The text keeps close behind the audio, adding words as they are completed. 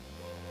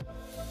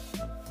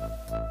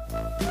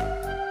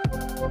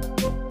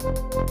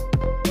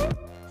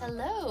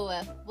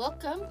Hello,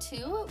 welcome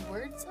to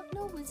Words of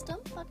No Wisdom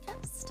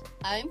podcast.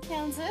 I'm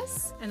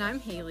Kansas. And I'm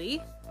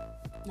Haley.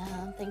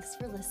 Thanks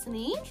for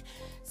listening.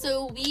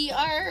 So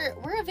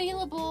we're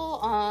available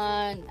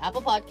on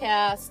Apple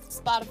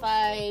Podcasts,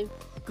 Spotify,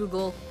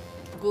 Google,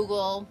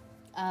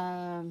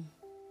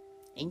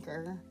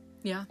 Anchor.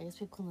 Yeah. I guess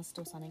people can listen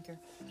to us on Anchor.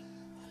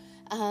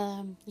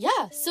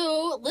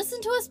 So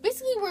listen to us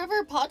basically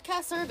wherever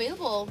podcasts are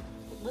available.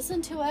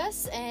 Listen to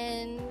us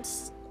and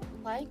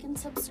like and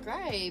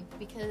subscribe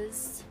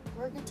because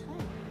we're a good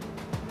time.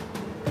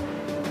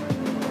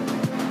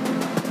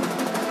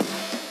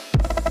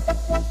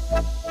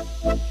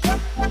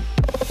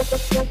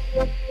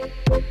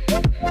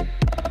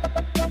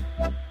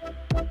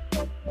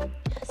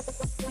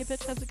 Yes. Hey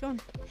bitch, how's it going?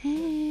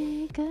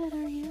 Hey, good,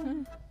 are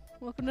you?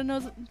 Welcome to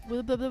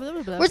Words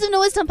Words of No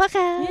Wisdom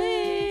podcast.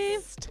 Yay.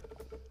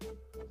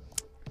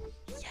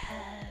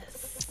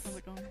 Yes. How's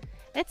it going?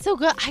 It's so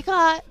good. I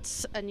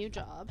got a new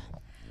job.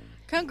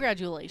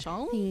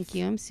 Congratulations. Thank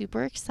you. I'm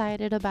super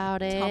excited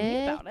about it. Tell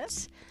me about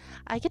it.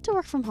 I get to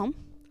work from home.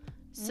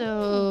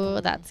 So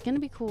that's going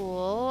to be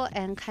cool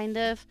and kind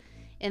of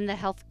in the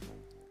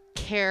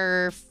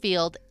healthcare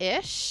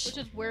field-ish. Which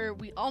is where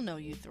we all know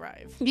you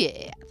thrive.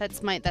 Yeah,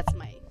 that's my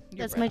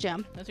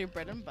jam. That's your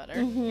bread and butter.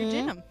 Mhm. Your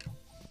jam.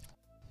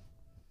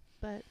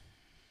 But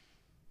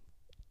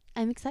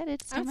I'm excited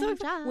to start I'm my so new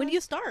excited. job. When do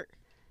you start?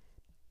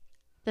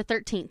 The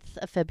 13th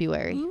of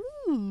February.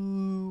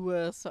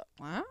 Ooh.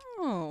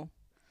 Wow.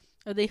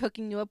 Are they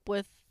hooking you up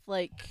with,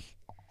 like,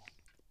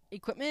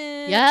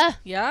 equipment? Yeah.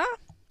 Yeah?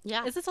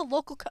 Yeah. Is this a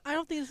local... I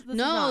don't think this is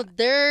No, not.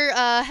 their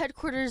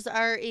headquarters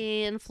are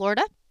in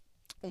Florida.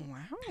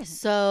 Wow.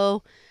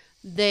 So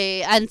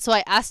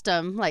I asked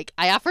them, like,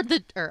 I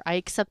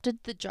accepted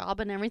the job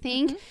and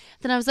everything. Mhm.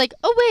 Then I was like,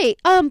 oh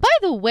wait, by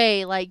the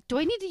way, like, do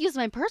I need to use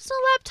my personal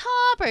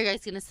laptop? Are you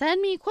guys gonna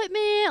send me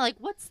equipment? Like,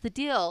 what's the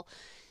deal?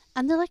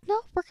 And they're like,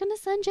 no, we're gonna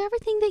send you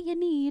everything that you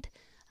need.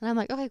 And I'm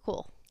like, okay,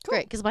 cool.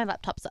 Great, because my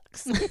laptop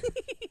sucks.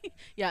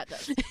 Yeah, it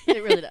does.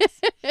 It really does.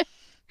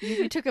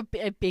 You took a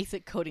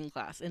basic coding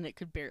class, and it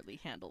could barely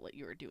handle what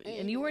you were doing.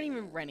 And you weren't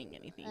even running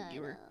anything. You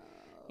were...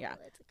 Yeah.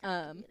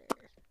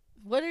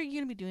 What are you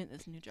going to be doing at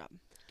this new job? Do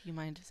you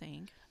mind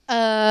saying?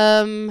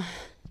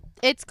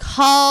 It's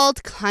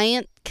called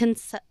client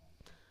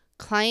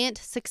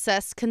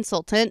success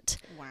consultant,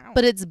 Wow.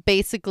 but it's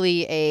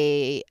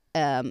basically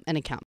an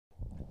account.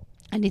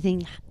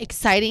 Anything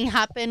exciting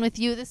happen with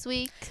you this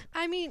week?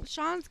 I mean,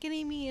 Sean's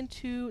getting me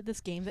into this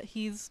game that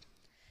he's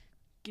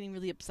getting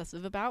really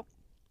obsessive about.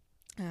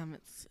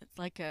 It's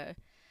like a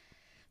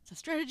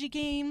strategy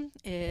game.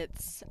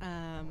 It's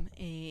a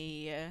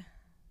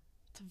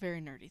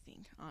very nerdy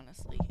thing,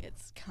 honestly. It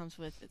comes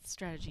with its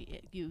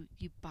strategy. You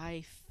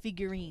buy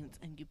figurines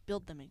and you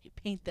build them and you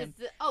paint them.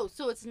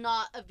 So it's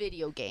not a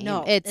video game.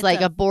 No, it's like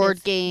a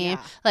board game,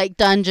 like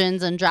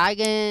Dungeons and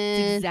Dragons.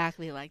 It's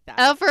exactly like that.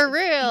 Oh, for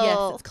real?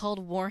 Yes, it's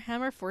called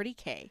Warhammer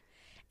 40K.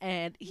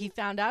 And he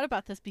found out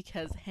about this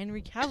because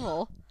Henry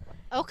Cavill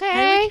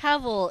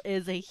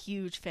is a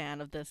huge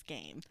fan of this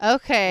game.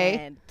 Okay.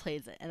 And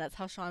plays it. And that's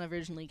how Sean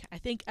originally, I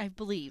think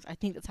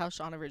that's how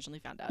Sean originally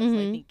found out. Mm-hmm.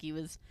 So I think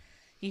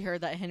he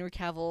heard that Henry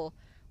Cavill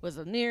was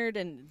a nerd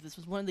and this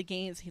was one of the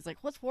games. He's like,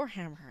 what's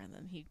Warhammer? And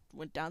then he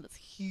went down this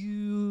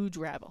huge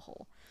rabbit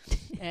hole.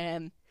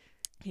 And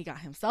he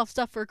got himself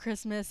stuff for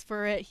Christmas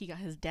for it. He got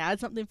his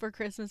dad something for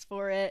Christmas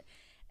for it.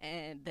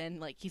 And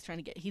then, like, he's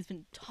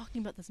been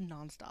talking about this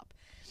nonstop.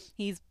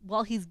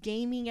 While he's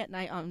gaming at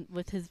night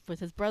with his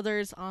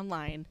brothers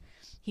online,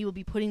 he will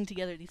be putting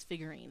together these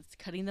figurines,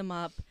 cutting them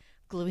up,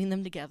 gluing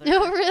them together.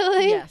 Oh,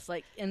 really? Yes,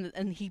 like, and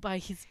he's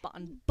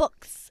bought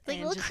books. Like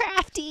little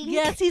crafty.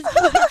 Yes, he's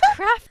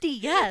crafty,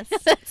 yes.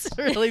 That's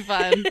really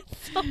fun.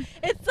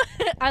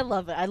 I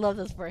love it. I love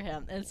this for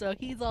him. And so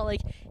he's all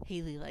like,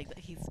 Haley, like that.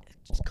 He's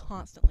just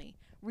constantly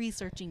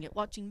researching it,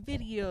 watching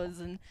videos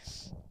and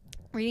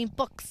reading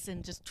books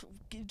and just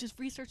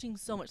researching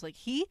so much. Like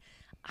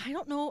I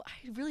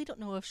really don't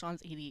know if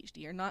Sean's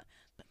ADHD or not,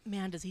 but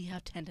man, does he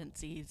have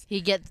tendencies.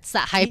 He gets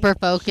that hyper He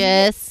focus.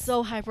 gets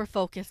so hyper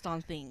focused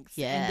on things.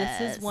 Yes.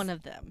 And this is one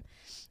of them.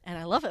 And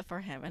I love it for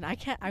him. And I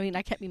can't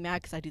be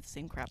mad because I do the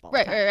same crap all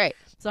the time. Right.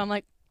 So I'm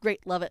like,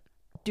 great, love it.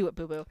 Do it,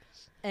 boo-boo.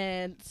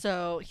 And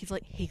so he's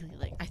like, Haley,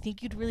 like, I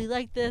think you'd really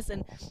like this.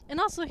 And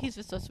also he's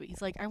just so sweet.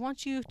 He's like, I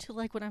want you to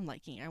like what I'm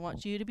liking. I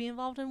want you to be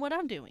involved in what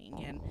I'm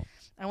doing. And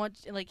I want,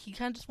 like, he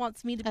kind of just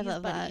wants me to be his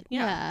buddy. That.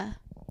 Yeah.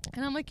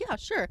 And I'm like, yeah,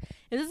 sure.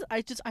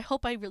 I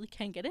hope I really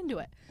can get into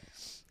it.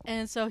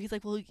 And so he's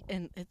like, well,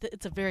 and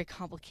it's a very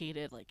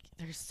complicated, like,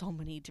 there's so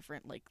many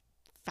different, like,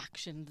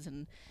 factions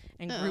and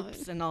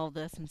groups and all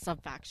this and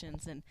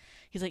sub-factions. And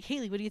he's like,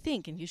 Haley, what do you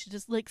think? And you should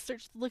just, like,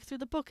 look through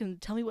the book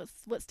and tell me what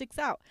sticks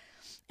out.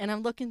 And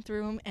I'm looking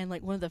through them, and,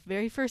 like, one of the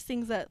very first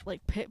things that,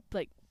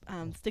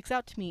 sticks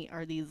out to me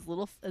are these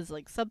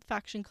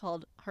sub-faction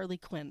called Harley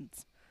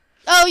Quinns.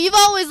 Oh, you've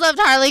always loved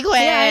Harley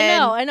Quinn.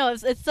 Yeah, I know.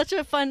 It's such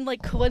a fun,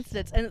 like,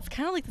 coincidence. And it's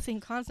kind of like the same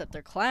concept.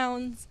 They're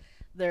clowns.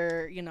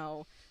 They're,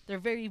 they're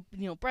very,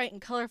 bright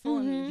and colorful,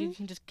 and you Mhm.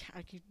 can just,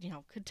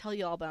 could tell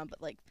you all about them,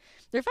 but, like,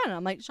 they're fun. And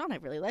I'm like, Sean, I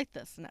really like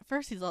this. And at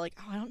first he's all like,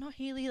 oh, I don't know,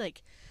 Haley,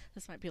 like,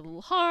 this might be a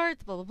little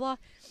hard, blah, blah, blah.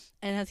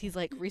 And as he's,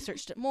 like,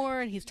 researched it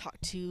more, and he's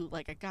talked to,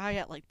 like, a guy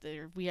at, like,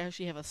 we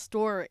actually have a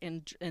store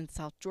in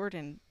South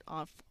Jordan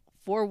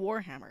for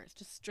Warhammer. It's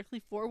just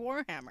strictly for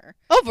Warhammer.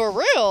 Oh, for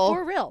real?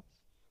 For real.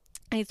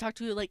 And he's talked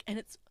to, like, and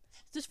it's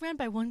just ran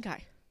by one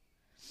guy.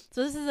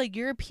 So this is a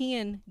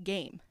European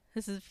game.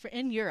 This is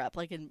in Europe,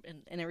 like, in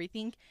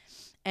everything.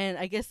 And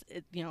I guess,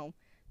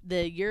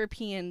 the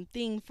European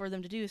thing for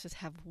them to do is just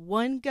have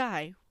one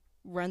guy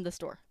run the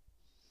store.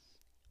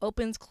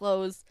 Opens,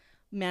 close,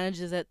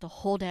 manages it, the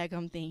whole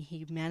daggum thing.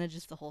 He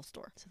manages the whole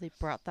store. So they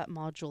brought that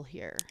module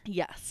here.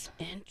 Yes.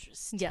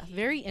 Interesting. Yeah,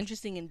 very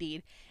interesting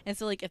indeed. And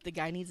so, like, if the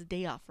guy needs a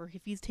day off or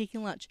if he's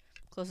taking lunch,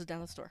 closes down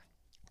the store.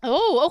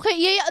 Oh, okay.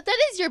 Yeah, that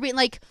is European.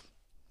 Like,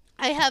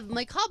 I have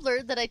my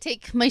cobbler that I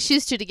take my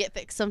shoes to get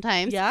fixed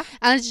sometimes. Yeah.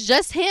 And it's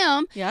just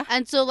him. Yeah.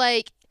 And so,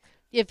 like,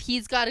 if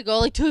he's got to go,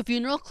 like, to a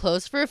funeral,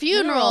 close for a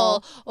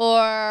funeral.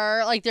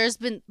 Or, like, there's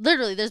been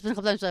a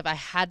couple times where if I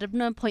had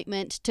an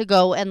appointment to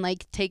go and,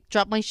 like,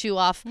 drop my shoe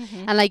off,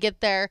 and I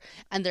get there,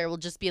 and there will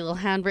just be a little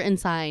handwritten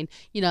sign,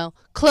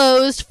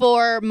 closed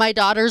for my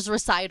daughter's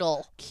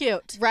recital.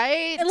 Cute.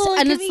 Right? A little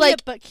And it's,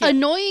 like, but cute.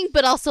 annoying,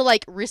 but also,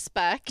 like,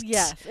 respect.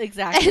 Yes,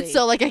 exactly. And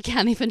so, like, I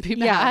can't even be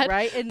mad.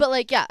 right? And, But,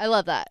 like, yeah, I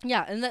love that.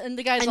 yeah, and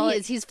the guy's And all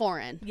he's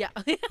foreign. yeah.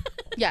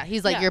 Yeah,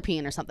 he's, like, Yeah.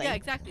 European or something. Yeah,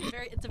 exactly.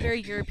 It's a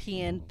very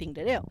European thing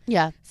to do.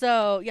 Yeah.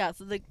 So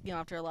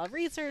after a lot of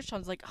research,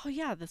 Sean's like, oh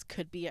yeah, this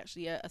could be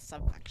actually a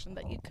sub-faction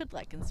that you could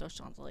like. And so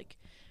Sean's like,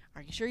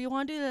 are you sure you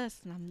want to do this?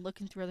 And I'm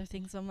looking through other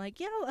things. I'm like,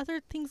 yeah, other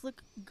things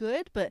look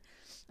good, but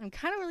I'm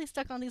kind of really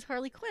stuck on these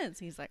Harley Quinns.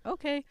 He's like,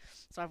 okay.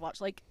 So I've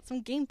watched like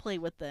some gameplay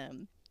with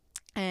them,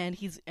 and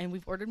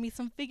we've ordered me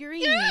some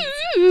figurines,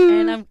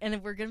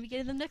 and we're gonna be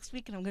getting them next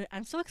week, and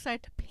I'm so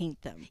excited to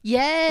paint them.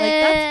 Yes. Like,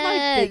 that's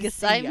my biggest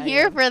thing. I'm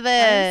here for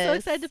this. I'm so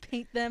excited to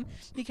paint them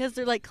because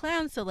they're like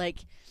clowns. So like,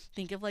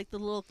 think of like the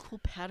little cool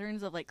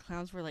patterns of like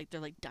clowns where like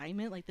they're like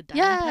diamond, like the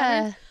diamond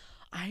pattern.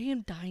 I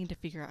am dying to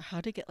figure out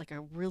how to get like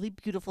a really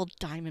beautiful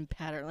diamond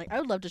pattern. Like, I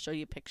would love to show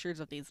you pictures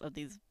of these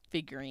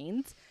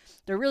figurines.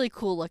 They're really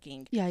cool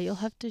looking. Yeah, you'll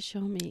have to show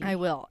me. I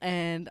will.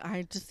 And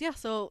I just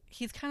so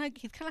he's kind of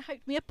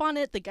hyped me up on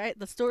it. The guy at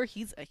the store,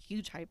 he's a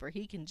huge hyper.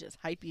 He can just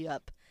hype you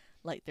up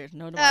like there's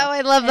no tomorrow. Oh,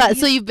 I love that.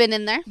 So you've been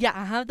in there?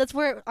 Yeah, that's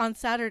where on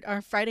Saturday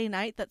or Friday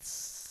night.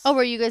 Oh,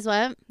 where you guys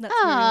went? That's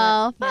where we went.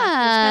 Oh, Yeah, it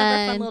was kind of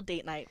a fun fun. little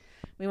date night.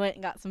 We went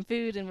and got some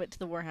food and went to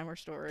the Warhammer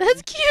store.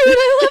 That's cute.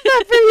 I love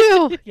that for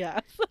you.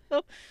 Yeah.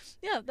 So,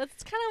 yeah,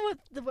 that's kind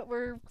of what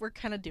we're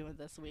kind of doing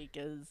this week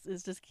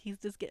is just he's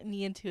just getting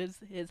me into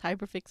his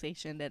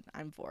hyperfixation, and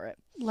I'm for it.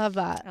 Love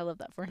that. I love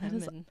that for That him,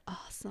 is and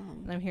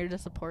awesome. I'm here to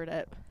support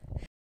it.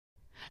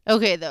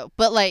 Okay, though,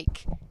 but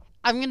like,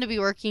 I'm gonna be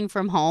working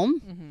from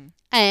home, Mm-hmm.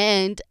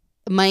 and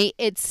my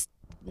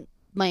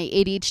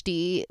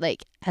ADHD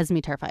like has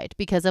me terrified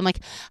because I'm like,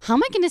 how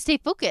am I gonna stay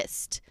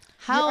focused?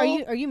 How Are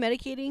you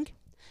medicating?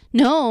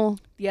 No.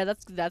 Yeah,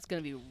 that's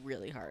gonna be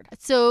really hard.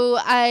 So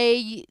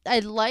I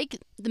like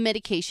the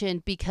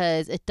medication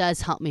because it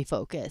does help me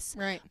focus.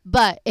 Right.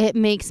 But it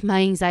makes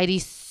my anxiety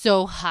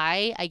so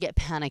high, I get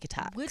panic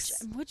attacks.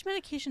 Which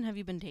medication have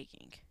you been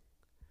taking?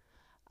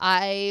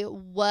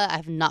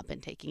 I've not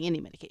been taking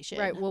any medication.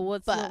 Right. Well,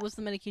 what's but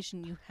the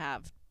medication you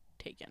have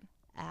taken?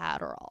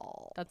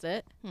 Adderall. That's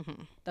it.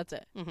 Mm-hmm. That's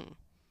it. Mm-hmm.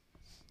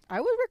 I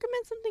would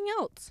recommend something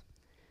else.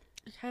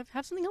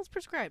 Have something else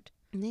prescribed.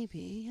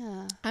 Maybe,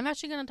 yeah. I'm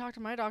actually gonna talk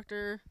to my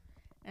doctor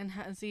and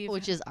see if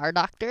Which is our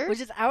doctor. which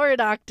is our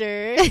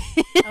doctor.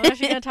 I'm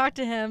actually gonna talk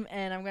to him,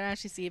 and I'm gonna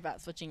actually see about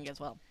switching as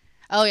well.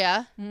 Oh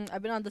yeah.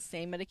 I've been on the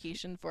same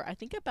medication for I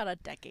think about a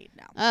decade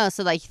now. Oh,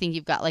 so like you think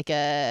you've got like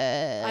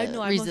a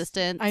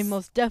resistance? I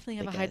most definitely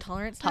have Like a high a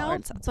tolerance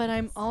tolerance, now, that's but what it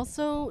I'm is.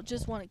 also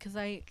just wanting because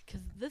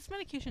this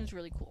medication is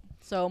really cool.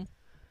 So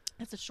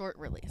it's a short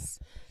release,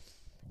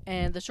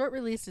 and the short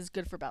release is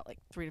good for about like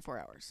 3 to 4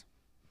 hours,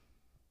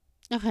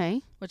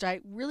 Okay. which I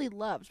really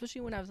love,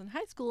 especially when I was in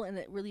high school, and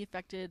it really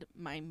affected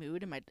my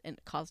mood and it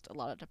caused a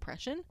lot of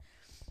depression.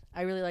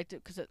 I really liked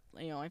it because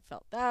I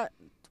felt that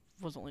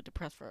was only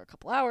depressed for a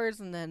couple hours,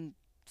 and then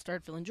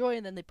started feeling joy,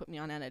 and then they put me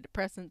on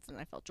antidepressants, and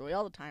I felt joy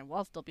all the time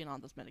while still being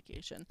on this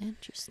medication.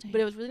 Interesting.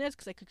 But it was really nice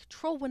because I could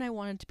control when I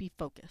wanted to be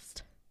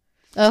focused.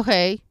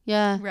 Okay.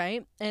 Yeah.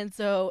 Right. And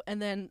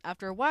then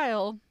after a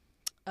while,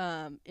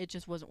 it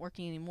just wasn't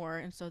working anymore.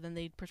 And so then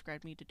they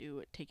prescribed me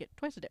to take it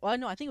twice a day. Well,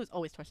 no, I think it was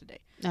always twice a day.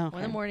 Okay. One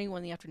in the morning, one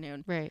in the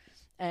afternoon. Right.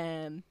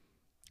 And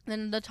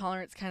then the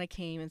tolerance kind of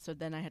came. And so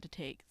then I had to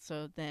take.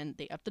 So then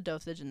they upped the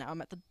dosage. And now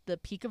I'm at the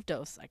peak of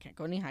dose. I can't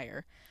go any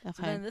higher. So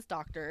Okay. then this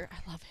doctor,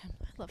 I love him.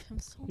 I love him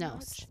so No,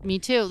 much. me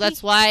too.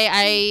 That's why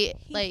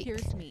He like.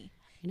 hears me.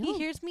 I know. He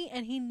hears me,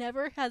 and he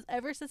never has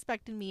ever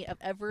suspected me of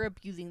ever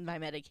abusing my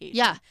medication.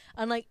 Yeah.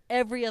 Unlike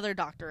every other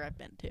doctor I've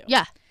been to.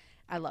 Yeah.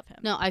 I love him.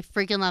 No, I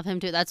freaking love him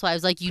too. That's why I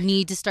was like, you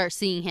need to start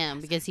seeing him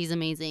Yes, because he's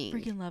amazing.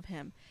 Freaking love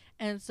him.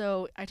 And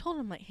so I told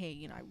him, like,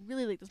 hey, I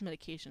really like this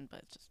medication,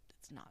 but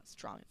it's not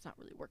strong. It's not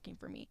really working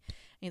for me. And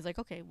he's like,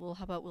 okay, well,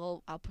 how about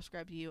I'll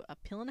prescribe you a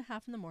pill and a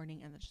half in the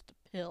morning and then just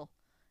a pill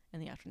in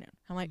the afternoon.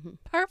 I'm like,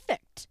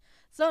 perfect.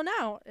 So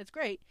now it's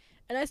great.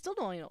 And I still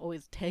don't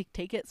always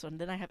take it. So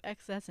then I have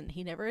excess, and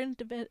he never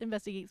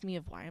investigates me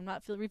of why I'm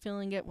not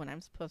refilling it when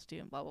I'm supposed to,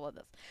 and blah, blah, blah.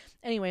 This.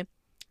 Anyway,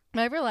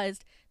 I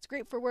realized it's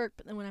great for work,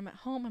 but then when I'm at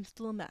home, I'm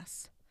still a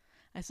mess.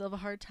 I still have a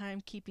hard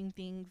time keeping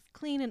things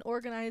clean and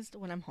organized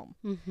when I'm home.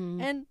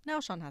 Mm-hmm. And now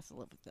Sean has to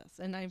live with this.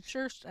 And I'm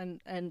sure,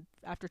 and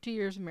after 2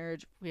 years of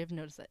marriage, we have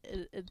noticed that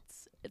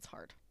it's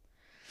hard.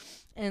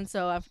 And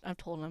so I've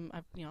told him,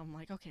 I'm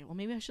like, okay, well,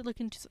 maybe I should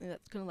look into something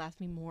that's going to last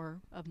me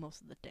more of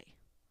most of the day.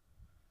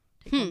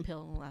 Take one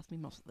pill and it'll last me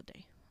most of the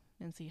day,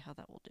 and see how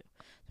that will do.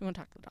 So we're going to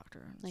talk to the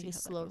doctor. And Like see a how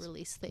slow that goes.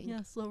 release thing.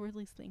 Yeah, slow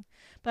release thing.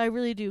 But I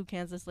really do,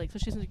 Kansas, like,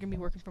 especially since you're going to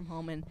be working from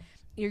home, and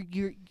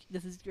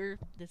this is your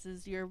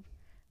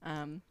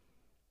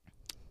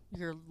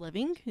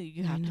living.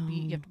 You have to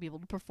be able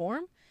to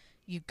perform.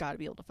 You've got to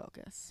be able to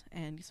focus,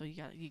 and so you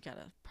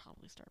gotta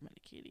probably start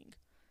medicating.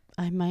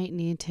 I might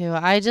need to.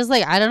 I just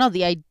I don't know,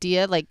 the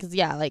idea, 'cause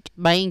yeah,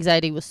 my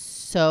anxiety was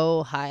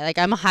so high. Like,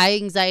 I'm a high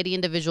anxiety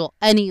individual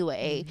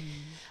anyway.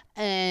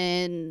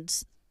 And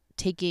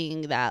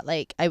taking that,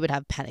 I would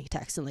have panic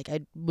attacks, and I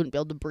wouldn't be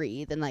able to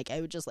breathe, and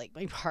I would just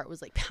my heart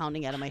was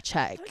pounding out of my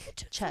chest.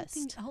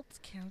 Something else,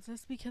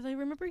 Kansas, because I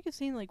remember you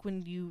saying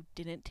when you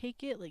didn't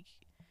take it, and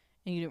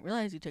you didn't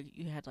realize you took it,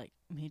 you had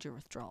major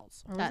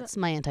withdrawals. Or That's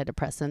my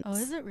antidepressants. Oh,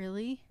 is it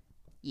really?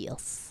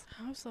 Yes.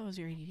 How so was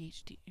your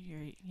ADHD?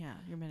 Your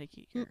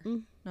Medicaid.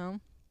 No.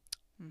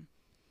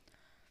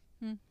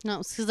 No,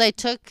 it's because I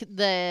took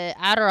the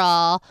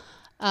Adderall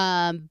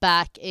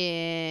back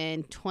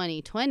in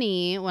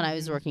 2020 when I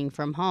was working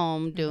from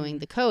home doing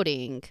the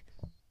coding.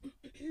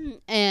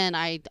 And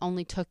I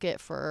only took it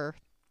for,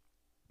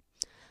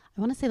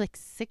 I want to say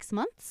 6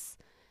 months.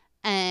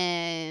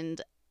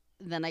 And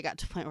then I got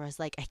to a point where I was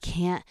like, I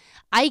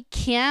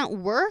can't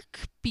work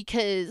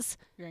because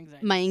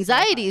my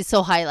anxiety is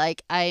so high.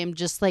 I am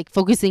just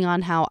focusing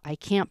on how I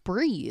can't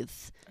breathe.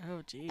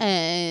 Oh, geez.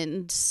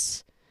 And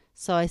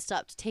so I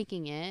stopped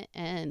taking it,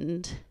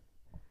 and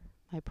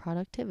my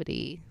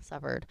productivity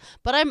suffered.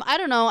 But I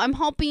don't know. I'm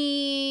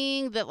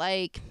hoping that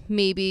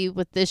maybe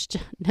with this,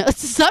 no,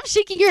 stop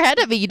shaking your head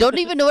at me. You don't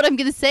even know what I'm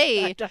gonna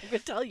say. I'm not gonna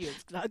tell you.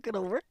 It's not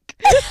gonna work.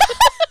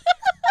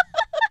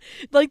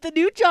 The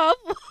new job,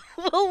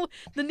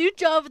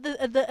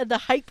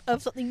 the hype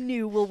of something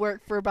new will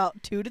work for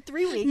about 2 to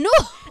 3 weeks. No,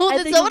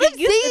 that's not what I'm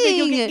saying. And then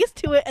you'll get used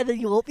to it, and then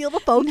you won't be able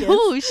to focus.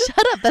 No,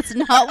 shut up. That's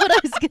not what I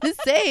was gonna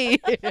say.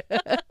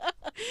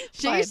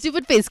 Shut your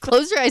stupid face.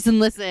 Close your eyes and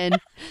listen.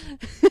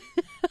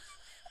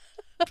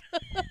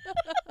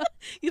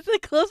 You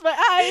said close my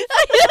eyes.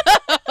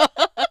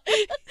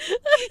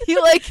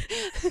 You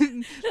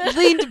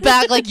leaned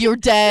back like you were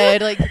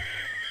dead.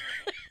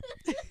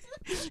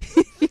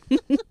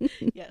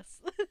 Yes.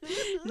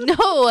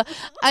 No,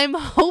 I'm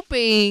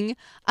hoping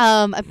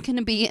I'm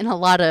gonna be in a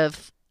lot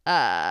of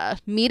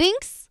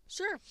meetings.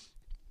 Sure.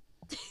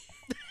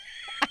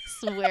 I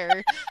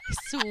swear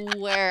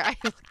I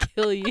will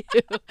kill you.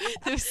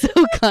 They're so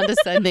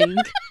condescending.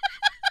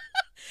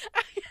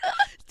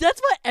 That's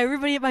what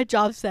everybody at my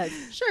job says.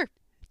 Sure.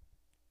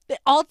 They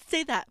all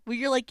say that. When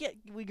you're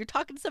when you're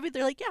talking to somebody,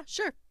 they're like, yeah,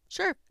 sure.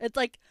 It's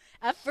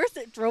at first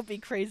it drove me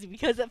crazy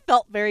because it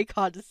felt very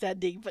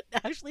condescending, but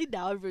actually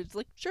now everyone's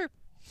like, sure.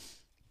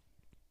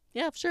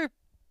 Yeah, sure.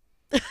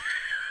 That's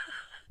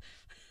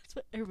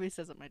what everybody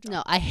says at my job.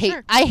 No, I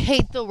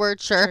hate the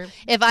word sure.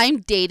 If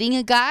I'm dating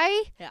a guy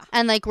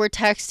and we're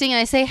texting and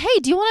I say, hey,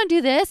 do you want to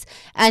do this?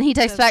 And he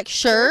texts back,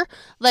 sure.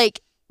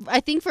 I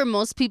think for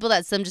most people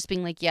that's them just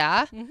being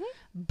yeah. Mm-hmm.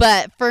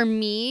 But for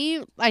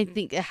me, I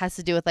think it has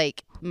to do with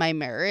my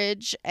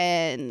marriage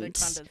and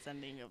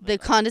the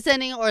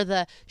condescending or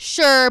the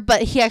sure,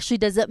 but he actually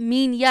doesn't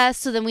mean yes.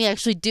 So then we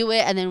actually do it,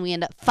 and then we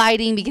end up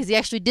fighting because he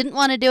actually didn't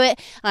want to do it,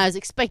 and I was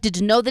expected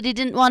to know that he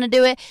didn't want to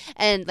do it,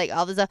 and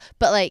all this stuff.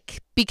 But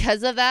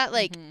because of that,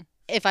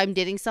 if I'm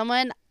dating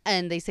someone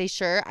and they say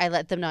sure, I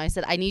let them know. I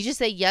said, I need you to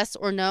say yes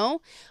or no.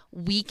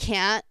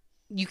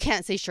 You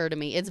can't say sure to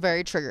me. It's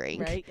very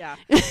triggering. Right? Yeah.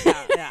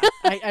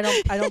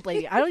 I don't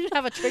blame you. I don't even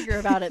have a trigger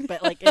about it,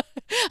 but I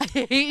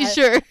hate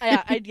sure.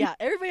 Yeah.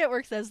 Everybody at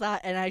work says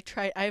that, and I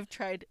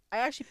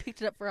actually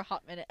picked it up for a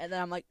hot minute, and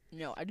then I'm like,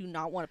 no, I do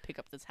not want to pick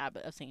up this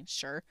habit of saying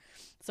sure.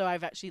 So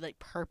I've actually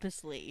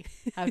purposely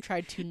have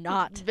tried to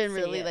not. Been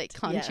really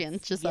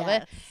conscientious of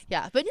yes. it.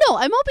 Yeah, but no,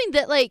 I'm hoping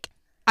that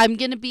I'm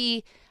gonna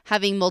be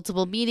having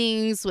multiple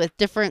meetings with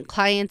different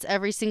clients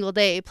every single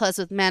day, plus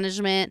with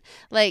management.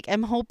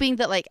 I'm hoping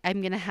that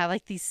I'm gonna have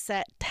these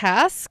set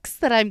tasks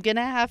that I'm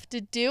gonna have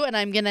to do, and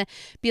I'm gonna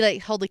be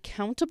held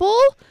accountable.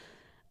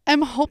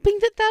 I'm hoping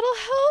that that'll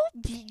help.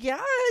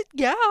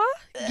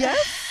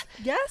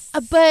 Yes.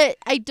 But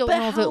I don't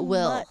know if it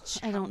will.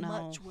 I don't know.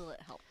 How much will it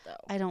help though?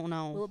 I don't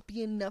know. Will it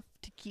be enough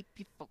to keep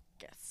you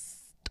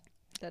focused?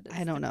 That is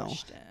I don't know.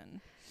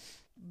 Question.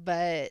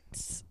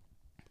 But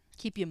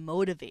keep you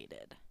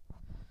motivated.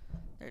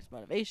 There's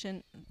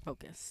motivation and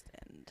focused,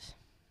 and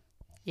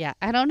Yeah,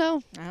 I don't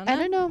know. I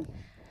don't know.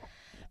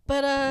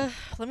 But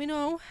let me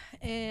know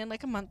in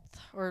like a month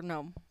or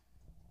no,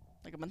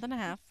 like a month and a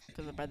half,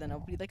 because by then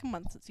it'll be like a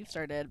month since you've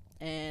started,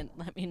 and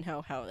let me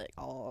know how it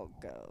all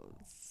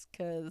goes,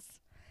 because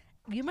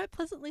you might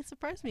pleasantly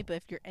surprise me. But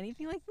if you're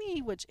anything like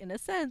me, which in a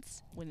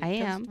sense, when I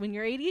am. when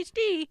you're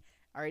ADHD,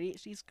 our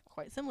ADHD is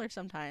quite similar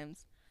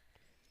sometimes.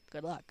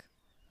 Good luck.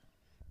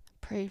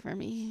 Pray for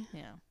me.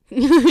 Yeah.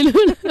 I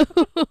don't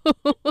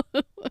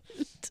know.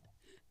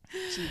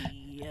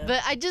 Gee.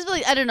 But I just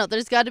really, I don't know.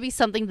 There's got to be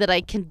something that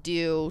I can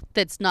do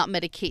that's not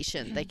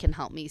medication that can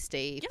help me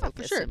stay Yeah, for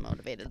focused sure. and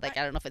motivated. Like,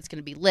 I don't know if it's going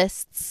to be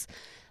lists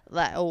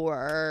that,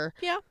 or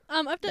Yeah.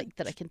 I've done like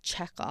that I can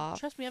check off.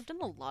 Trust me, I've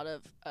done a lot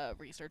of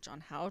research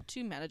on how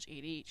to manage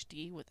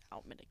ADHD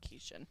without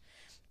medication.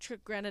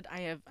 Granted,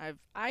 I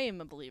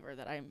am a believer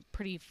that I'm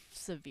pretty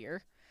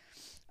severe,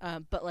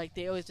 but like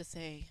they always just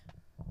say,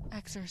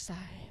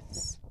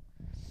 exercise,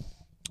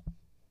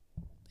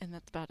 and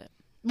that's about it.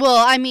 Well,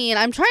 I mean,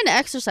 I'm trying to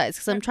exercise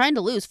because I'm trying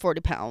to lose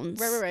 40 pounds.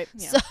 Right.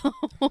 Yeah. So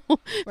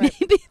Right.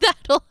 maybe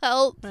that'll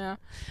help.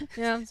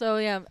 Yeah. So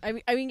yeah, I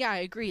mean, yeah, I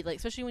agree. Like,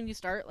 especially when you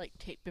start, like,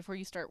 before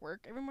you start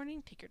work every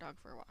morning, take your dog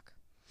for a walk.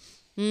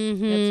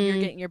 Mm-hmm. You're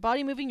getting your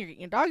body moving, you're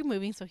getting your dog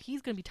moving, so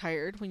he's gonna be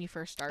tired when you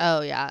first start.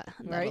 Oh yeah,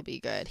 that'll Right? be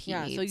good. He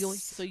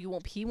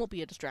won't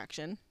be a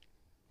distraction.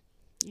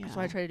 Yeah. That's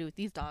what I try to do with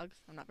these dogs.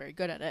 I'm not very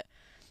good at it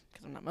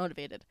because I'm not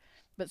motivated,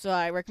 but so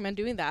I recommend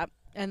doing that.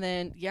 And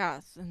then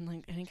and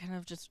like any kind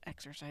of just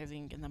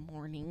exercising in the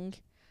morning,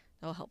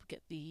 that'll help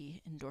get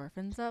the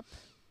endorphins up.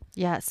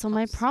 Yeah, so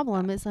my Helps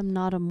problem that. is I'm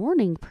not a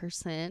morning And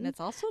person.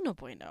 it's also no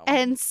bueno.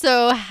 And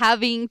so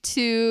having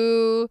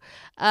to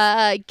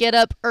get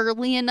up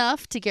early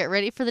enough to get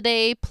ready for the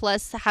day,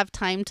 plus have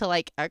time to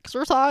like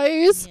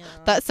exercise, Yeah.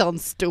 that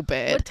sounds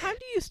stupid. What time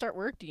do you start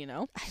work? Do you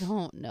know? I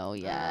don't know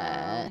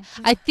yet.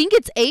 Oh. I think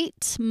it's 8.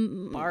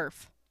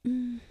 Barf.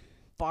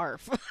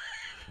 Barf.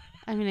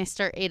 I mean, I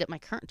start 8 at my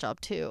current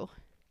job too.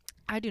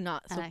 I do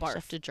not. So And I actually barf.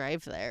 have to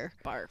drive there.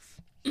 Barf.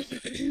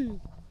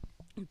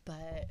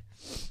 But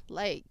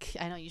like,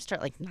 I know you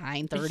start like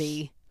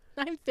 9:30.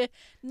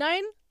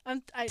 9.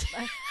 I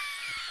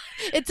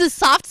It's a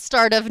soft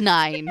start of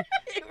 9.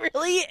 It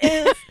really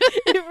is.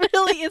 It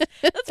really is.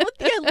 That's one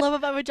thing I love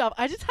about my job.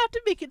 I just have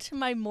to make it to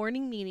my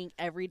morning meeting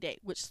every day,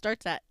 which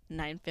starts at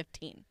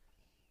 9:15.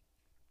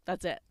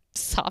 That's it.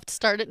 Soft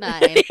start at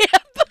 9. Yep.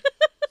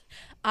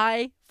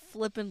 I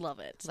flippin' love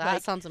it.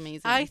 That sounds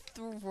amazing. I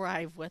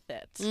thrive with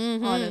it,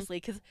 Mhm. honestly,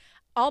 because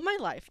all my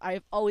life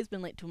I've always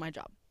been late to my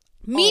job.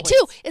 Me always.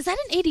 too. Is that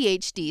an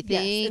ADHD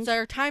thing? Yes, it's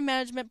our time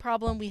management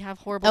problem. We have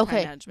horrible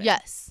time management.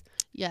 Yes.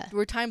 Yeah.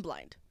 We're time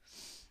blind.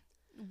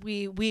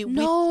 We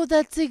No,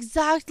 that's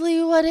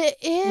exactly what it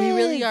is. we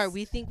really are.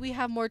 We think we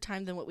have more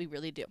time than what we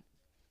really do.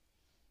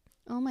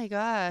 Oh my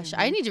gosh. Mhm.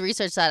 I need to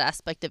research that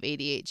aspect of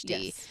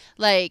ADHD. Yes.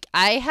 Like,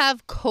 I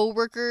have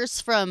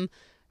coworkers from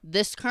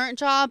this current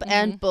job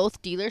and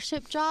both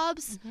dealership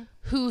jobs Mhm.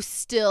 who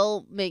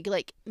still make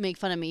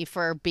fun of me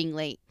for being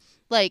late.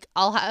 Like,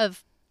 I'll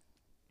have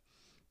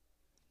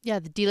the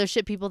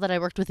dealership people that I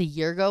worked with a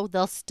year ago,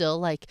 they'll still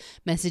like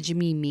message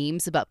me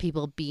memes about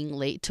people being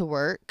late to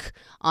work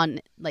on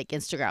like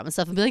Instagram and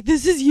stuff and be like,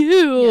 "This is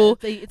you."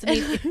 Yeah, it's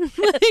amazing.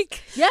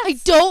 Like, Yes. I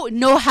don't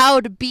know how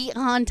to be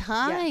on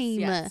time.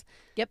 Yes.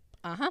 Yep.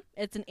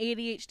 It's an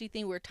ADHD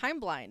thing. We're time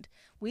blind.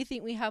 We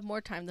think we have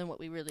more time than what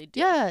we really do.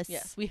 Yes.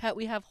 Yes. We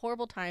have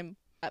horrible time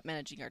at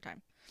managing our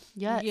time.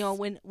 Yes. You know,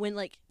 when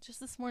like just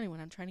this morning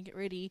when I'm trying to get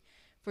ready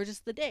for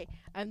just the day,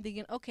 I'm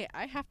thinking, okay,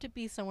 I have to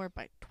be somewhere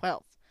by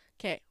 12.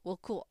 Okay, well,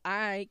 cool.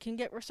 I can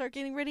start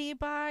getting ready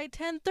by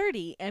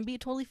 10:30 and be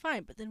totally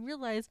fine. But then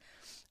realize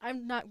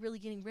I'm not really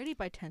getting ready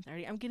by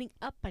 10:30. I'm getting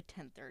up by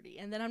 10:30,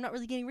 and then I'm not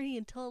really getting ready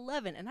until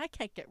 11. And I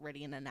can't get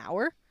ready in an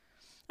hour.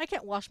 I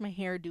can't wash my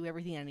hair, do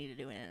everything I need to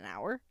do in an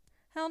hour.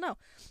 Hell no.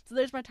 So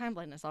there's my time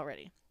blindness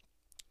already.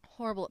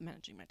 Horrible at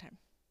managing my time.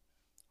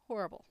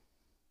 Horrible.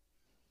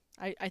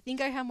 I think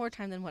I have more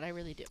time than what I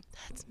really do.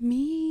 That's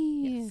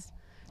me. Yes.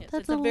 Yes,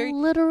 That's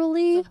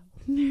literally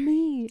it's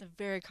me. It's a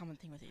very common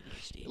thing with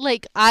ADHD.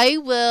 Like, I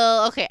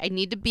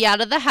need to be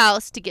out of the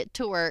house to get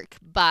to work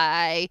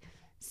by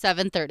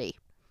 7:30.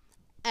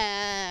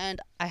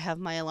 And I have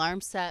my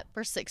alarm set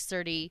for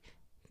 6:30.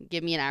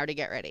 Give me an hour to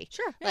get ready.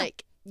 Sure. Yeah.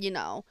 Like,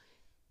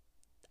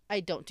 I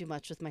don't do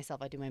much with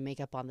myself. I do my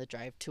makeup on the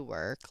drive to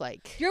work.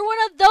 Like, You're one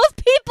of those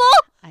people.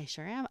 I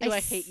sure am. Ew, I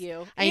hate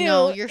you. I Ew,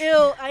 know, you're-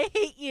 Ew, I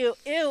hate you.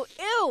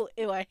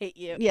 Ew, I hate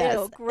you. Yes.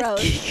 Ew, gross.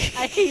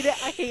 I hate it.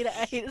 I hate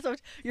it so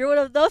much. You're one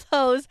of those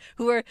hoes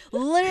who are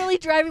literally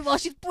driving while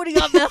she's putting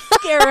on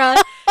mascara.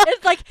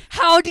 It's like,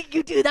 how did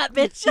you do that,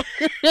 bitch?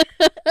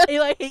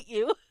 Ew, I hate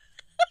you.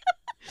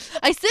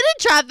 I sit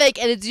in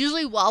traffic, and it's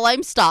usually while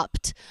I'm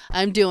stopped.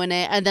 I'm doing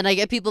it, and then I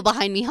get people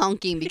behind me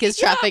honking because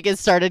Yeah. traffic has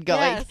started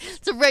going. Yes.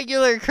 It's a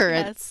regular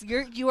occurrence.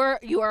 Yes, you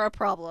are a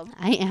problem.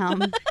 I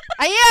am.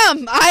 I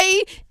am.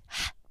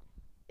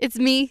 It's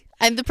me.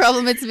 I'm the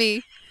problem. It's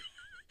me.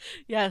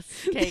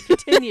 Yes. Okay,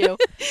 continue.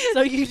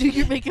 So you do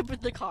your makeup in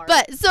the car.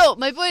 But so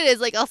my point is,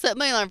 like, I'll set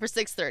my alarm for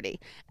 6:30,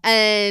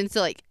 and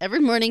so like every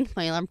morning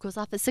my alarm goes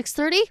off at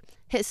 6:30.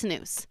 Hit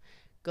snooze,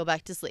 go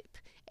back to sleep.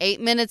 8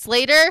 minutes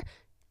later,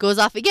 goes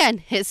off again.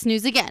 Hit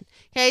snooze again.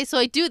 Okay, so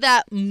I do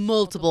that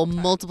multiple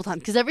times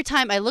because every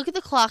time I look at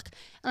the clock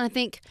and I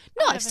think,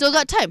 no, I've still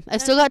got time.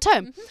 I've still got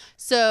time. Mm-hmm.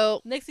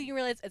 So next thing you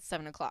realize, it's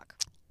 7:00.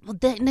 well,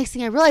 the next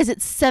thing I realize,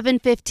 it's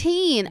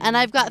 7:15, and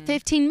I've got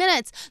 15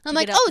 minutes. And I'm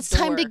like, oh, it's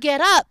time to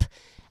get up.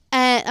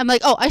 And I'm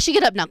like, oh, I should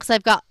get up now because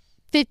I've got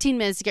 15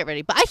 minutes to get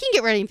ready. But I can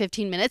get ready in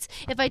 15 minutes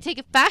if I take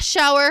a fast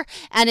shower,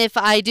 and if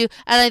I do,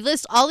 and I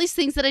list all these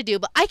things that I do,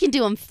 but I can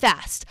do them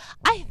fast.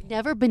 I've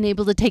never been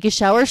able to take a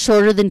shower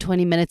shorter than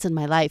 20 minutes in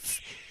my life.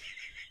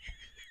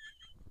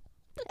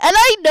 And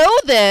I know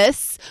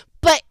this,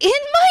 but in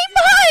my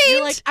mind,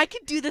 you're like, I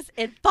could do this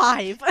in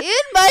 5.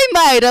 in my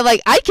mind, I'm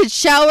like, I can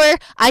shower,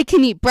 I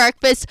can eat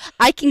breakfast,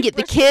 I can get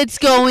the kids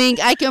going,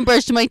 I can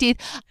brush my teeth,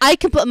 I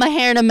can put my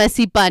hair in a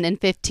messy bun in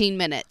 15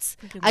 minutes.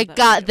 I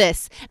got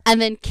this. And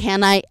then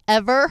can I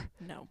ever?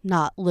 No.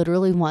 Not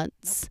literally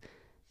once. Nope.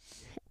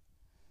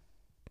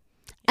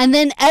 And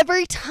then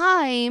every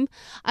time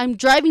I'm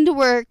driving to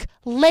work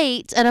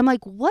late, and I'm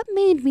like, what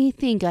made me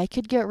think I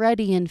could get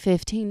ready in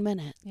 15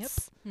 minutes? Yep.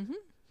 Mm-hmm.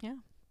 Yeah.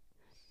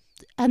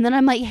 And then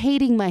I'm like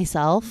hating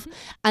myself. Mm-hmm.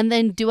 And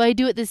then do I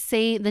do it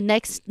the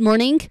next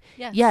morning?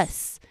 Yes.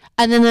 Yes.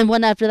 And then the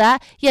one after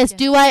that? Yes.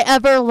 Do I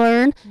ever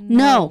learn?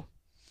 No.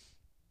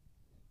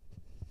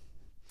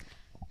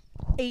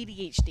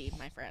 ADHD,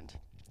 my friend.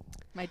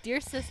 My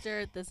dear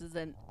sister, this is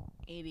an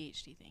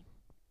ADHD thing.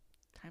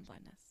 Time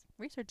blindness.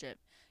 Research it.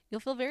 You'll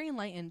feel very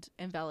enlightened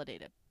and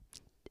validated.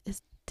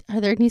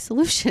 Are there any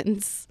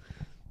solutions?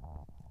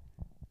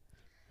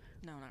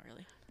 No, not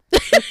really.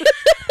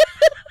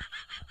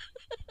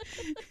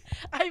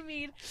 I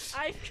mean,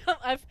 I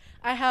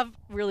have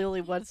really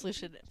only one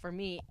solution for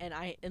me, and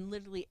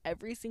literally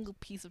every single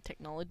piece of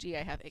technology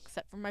I have,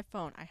 except for my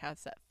phone, I have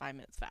set 5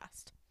 minutes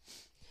fast.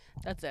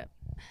 That's it.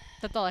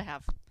 That's all I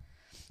have,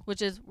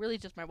 which is really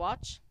just my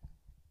watch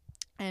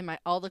and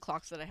all the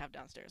clocks that I have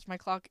downstairs. My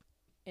clock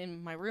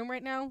in my room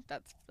right now,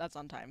 that's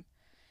on time,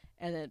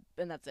 and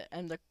that's it.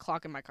 And the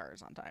clock in my car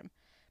is on time,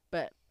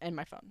 and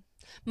my phone.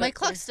 My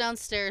clocks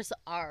downstairs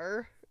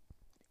are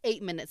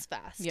 8 minutes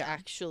fast,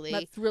 actually.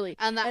 That's really...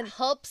 And that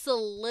helps a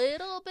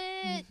little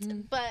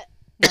bit, but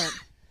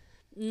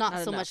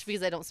not so much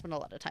because I don't spend a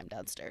lot of time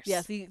downstairs.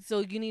 Yeah, see, so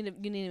you need to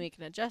make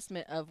an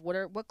adjustment of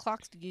what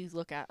clocks do you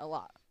look at a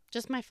lot?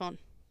 Just my phone.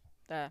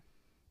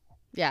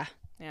 Yeah.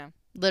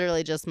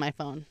 Literally just my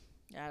phone.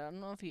 Yeah, I don't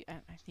know if you...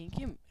 I think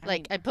you...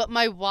 I put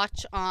my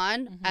watch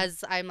on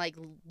as I'm, like,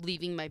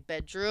 leaving my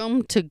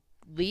bedroom to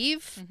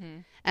leave.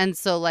 And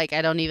so, like,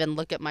 I don't even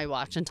look at my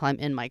watch until I'm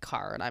in my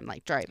car and I'm,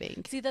 like,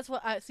 driving. See, that's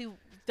what I... See,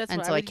 that's and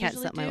what so I I can't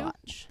set my do.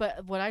 watch.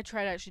 But what I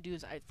try to actually do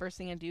is, first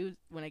thing I do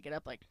when I get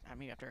up, like, I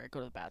mean, after I go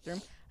to the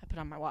bathroom, I put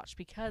on my watch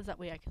because that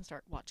way I can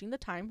start watching the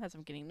time as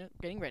I'm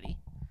getting ready.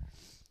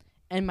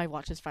 And my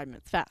watch is 5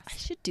 minutes fast. I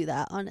should do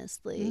that,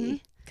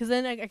 honestly. Because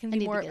then I can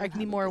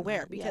be more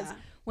aware. Because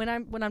when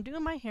I'm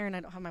doing my hair and I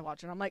don't have my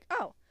watch, and I'm like,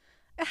 oh,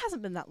 it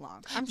hasn't been that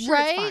long. I'm sure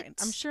it's fine.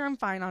 I'm sure I'm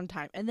fine on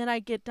time. And then I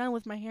get done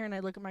with my hair and I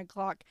look at my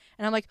clock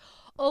and I'm like,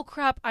 oh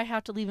crap, I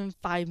have to leave in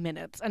 5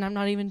 minutes, and I'm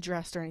not even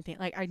dressed or anything.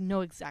 Like, I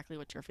know exactly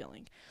what you're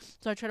feeling.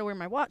 So I try to wear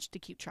my watch to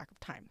keep track of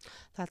time.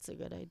 That's a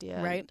good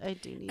idea. Right? I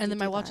do need and then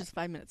my watch is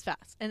 5 minutes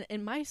fast. And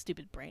in my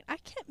stupid brain, I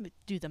can't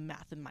do the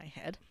math in my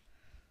head.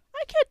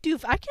 I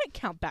can't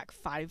count back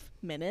 5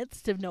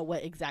 minutes to know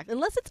what exactly,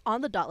 unless it's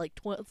on the dot, like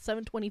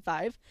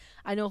 7:25.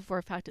 I know for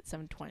a fact it's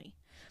 7:20.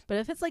 But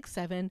if it's like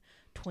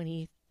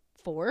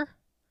 7:24,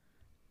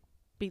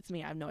 beats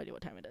me. I have no idea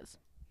what time it is.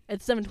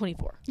 It's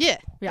 7:24. Yeah.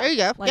 There you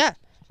go. Like,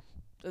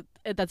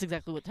 that's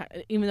exactly what time.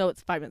 Even though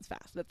it's 5 minutes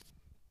fast, that's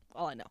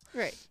all I know.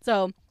 Right.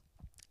 So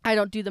I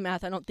don't do the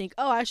math. I don't think,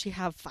 oh, I actually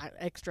have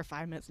extra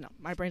 5 minutes. No,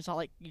 my brain's all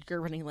like,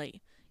 you're running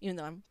late. Even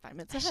though I'm 5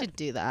 minutes ahead. I should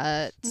do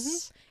that.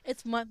 It's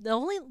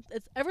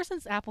ever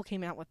since Apple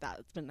came out with that,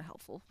 it's been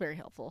helpful, very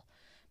helpful.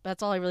 But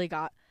that's all I really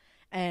got,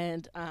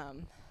 and yeah,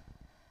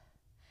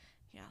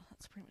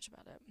 that's pretty much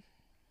about it.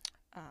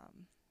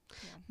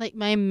 Like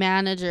my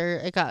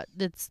manager,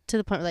 it's to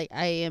the point where, like,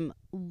 I am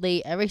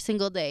late every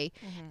single day,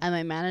 and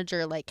my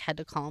manager had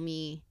to call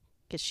me.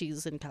 Because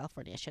she's in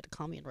California, she had to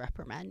call me and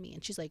reprimand me,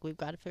 and she's like, "We've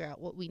got to figure out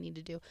what we need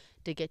to do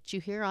to get you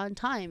here on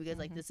time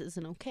because this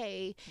isn't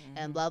okay,"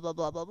 and blah blah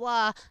blah blah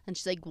blah. And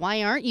she's like,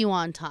 "Why aren't you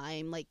on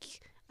time?"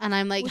 And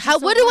I'm like,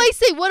 What do I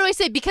say? What do I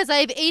say? Because I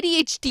have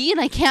ADHD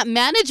and I can't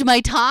manage my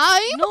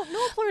time. No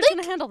employer's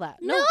gonna handle that.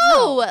 No.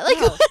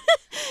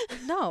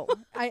 No.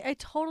 I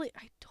totally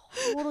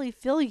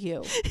feel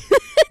you.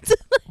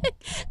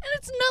 And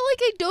it's not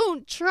like I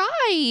don't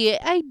try.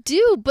 I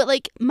do, but I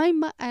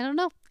don't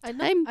know.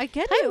 I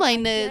get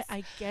timeline you.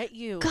 I get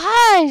you.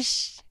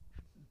 Gosh.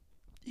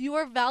 You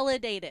are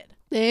validated.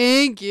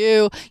 Thank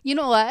you. You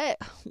know what?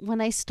 When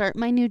I start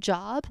my new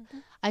job,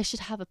 I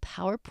should have a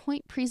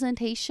PowerPoint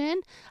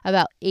presentation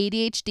about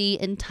ADHD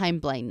and time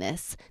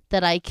blindness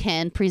that I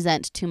can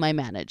present to my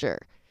manager.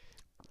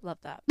 Love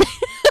that.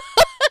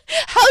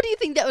 How do you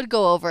think that would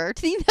go over?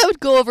 Do you think that would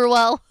go over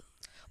well?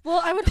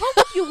 Well, I would hope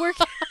if you work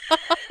I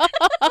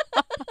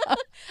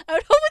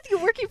would hope with you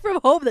working from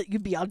home that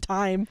you'd be on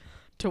time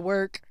to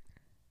work.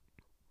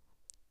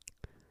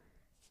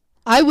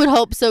 I would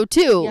hope so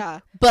too. Yeah.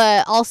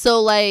 But also,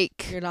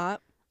 like, You're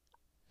not?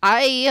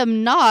 I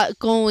am not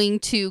going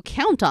to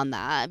count on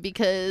that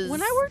because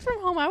When I worked from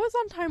home, I was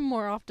on time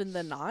more often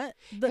than not.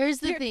 Here's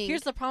the thing.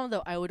 Here's the problem,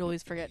 though. I would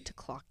always forget to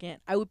clock in.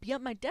 I would be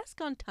at my desk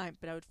on time,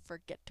 but I would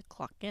forget to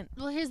clock in.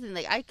 Well, here's the thing.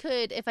 Like, I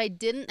could, if I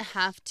didn't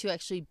have to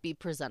actually be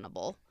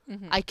presentable,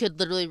 Mm-hmm. I could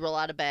literally roll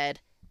out of bed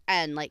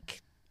and,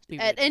 like, Be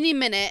at ready. any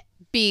minute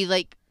be,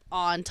 like,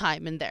 on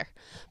time in there.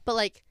 But,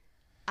 like,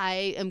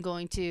 I am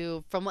going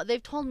to, from what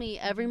they've told me,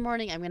 every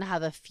morning I'm going to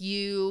have a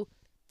few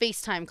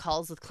FaceTime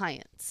calls with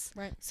clients.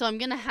 Right. So I'm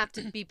going to have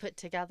to be put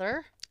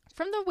together.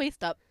 From the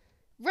waist up.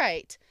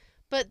 Right.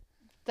 But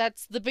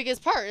that's the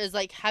biggest part is,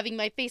 like, having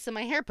my face and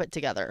my hair put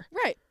together.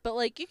 Right. But,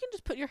 like, you can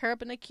just put your hair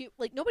up in a cute...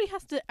 Like, nobody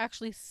has to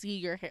actually see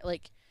your hair.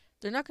 Like,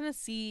 they're not going to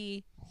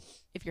see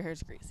if your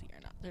hair's greasy or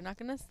not. They're not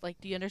going to...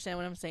 Like, do you understand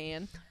what I'm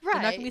saying? Right.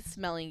 They're not going to be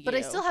smelling you. But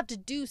I still have to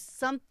do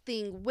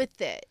something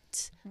with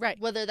it. Right.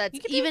 Whether that's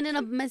You can even in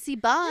a messy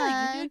bun.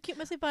 Yeah, you can do a cute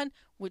messy bun,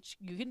 which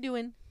you can do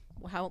in...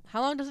 How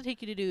long does it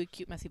take you to do a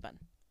cute messy bun?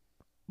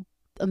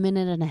 A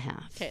minute and a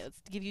half. Okay, let's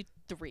give you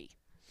 3.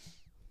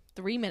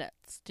 3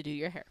 minutes to do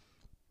your hair.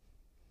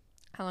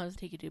 How long does it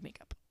take you to do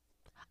makeup?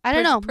 I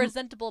don't know.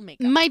 Presentable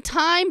makeup. My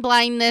time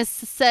blindness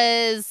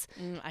says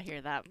I hear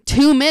that.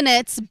 2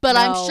 minutes, but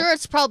I'm No. sure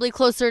it's probably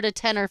closer to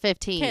 10 or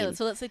 15. Okay,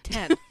 so let's say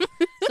 10.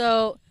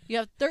 So you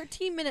have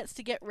 13 minutes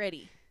to get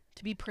ready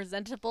to be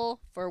presentable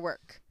for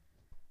work.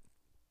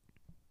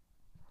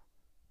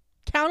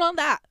 Count on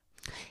that.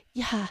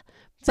 Yeah.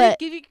 So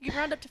But you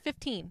round up to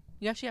 15.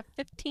 You actually have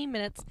 15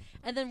 minutes,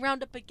 and then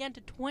round up again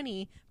to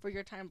 20 for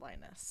your time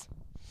blindness.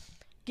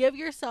 Give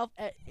yourself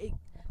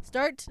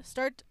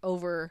start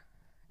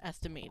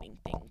overestimating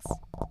things.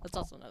 That's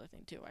also another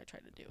thing too. I try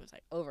to do is I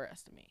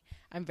overestimate.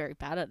 I'm very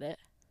bad at it.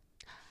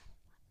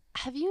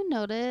 have you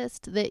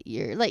noticed that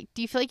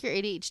do you feel like your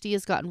ADHD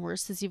has gotten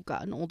worse as you've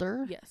gotten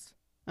older? Yes.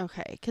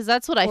 Okay, because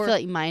that's what I Or- feel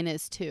like mine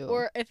is too.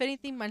 Or if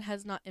anything, mine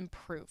has not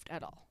improved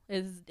at all.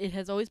 It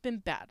has always been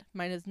bad.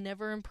 Mine has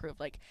never improved.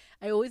 Like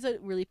I always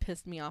really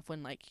pissed me off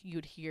when like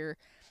you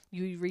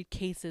read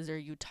cases or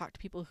you talk to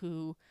people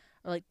who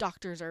are like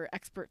doctors or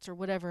experts or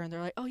whatever, and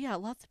they're like, oh yeah,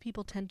 lots of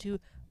people tend to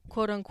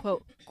quote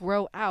unquote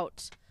grow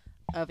out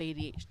of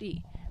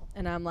ADHD.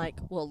 And I'm like,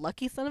 well,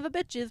 lucky son of a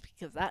bitches,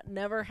 because that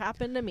never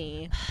happened to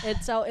me.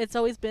 It's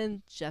always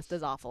been just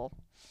as awful.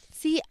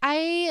 See,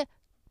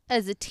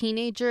 as a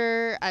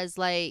teenager, as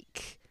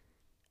like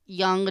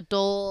young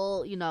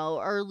adult,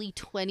 early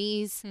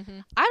 20s,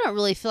 I don't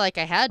really feel like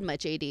I had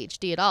much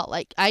ADHD at all.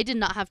 Like, I did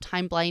not have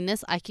time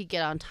blindness. I could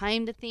get on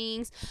time to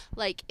things.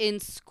 Like, in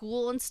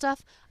school and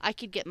stuff, I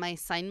could get my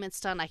assignments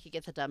done. I could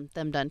get them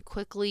done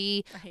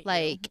quickly. I hate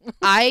Like, you.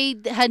 I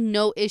had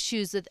no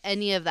issues with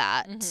any of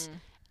that. Mhm.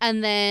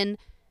 And then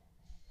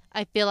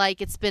I feel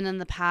like it's been in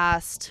the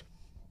past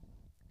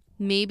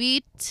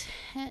maybe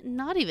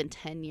not even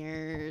 10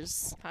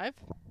 years. 5?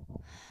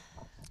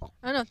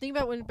 I don't know. Think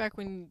about back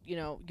when you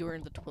were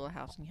in the Twiller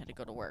house and you had to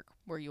go to work.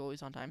 Were you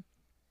always on time?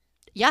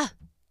 Yeah.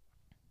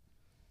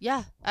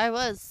 Yeah, I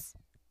was.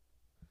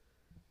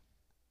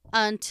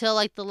 Until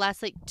like the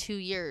last 2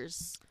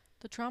 years.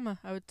 The trauma,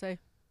 I would say.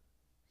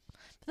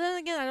 But then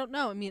again, I don't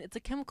know. I mean, it's a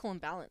chemical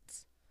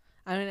imbalance.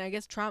 I mean, I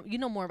guess trauma. You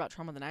know more about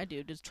trauma than I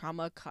do. Does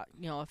trauma,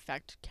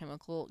 affect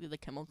the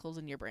chemicals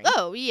in your brain?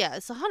 Oh,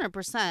 yes,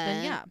 100%.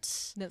 Then yeah,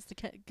 that's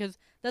because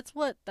that's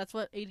what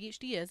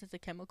ADHD is. It's a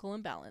chemical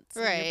imbalance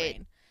in your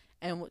Right.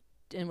 brain,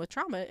 and with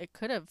trauma, it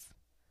could have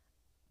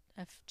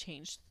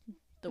changed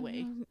the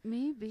way.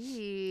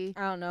 Maybe.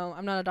 I don't know.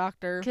 I'm not a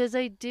doctor. Because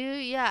I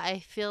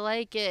feel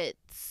like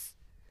it's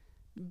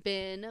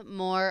been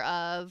more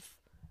of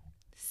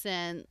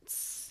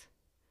since,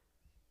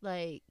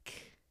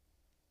 like,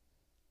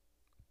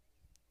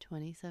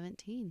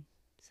 2017.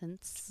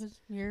 Since,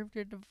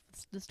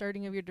 The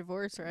starting of your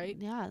divorce, right?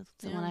 yeah,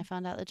 so when Yeah. I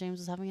found out that James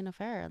was having an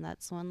affair, and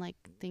that's when, like,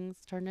 things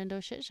turned into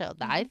a shit show.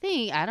 I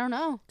don't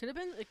know.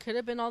 It could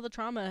have been all the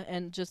trauma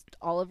and just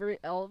all of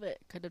it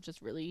could have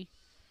just really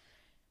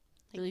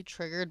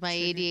Triggered my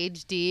Triggered.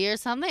 ADHD or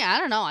something. I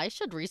don't know. I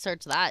should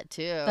research that,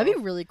 too. That'd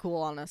be really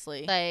cool,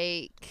 honestly.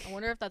 like, I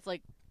wonder if that's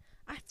like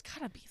it's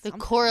gotta be the something.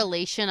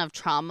 correlation of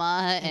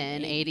trauma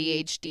and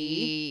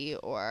ADHD. ADHD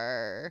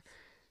or,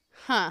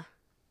 huh.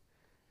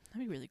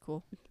 That'd be really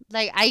cool.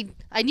 Like,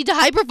 I need to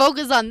hyper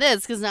focus on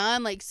this because now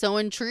I'm like so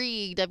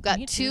intrigued. I've got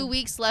Me 2 too.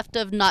 weeks left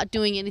of not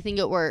doing anything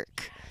at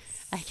work.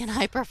 I can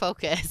hyper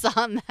focus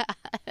on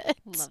that.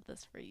 Love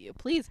this for you.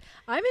 Please.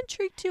 I'm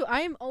intrigued too.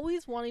 I am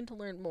always wanting to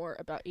learn more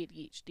about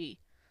ADHD.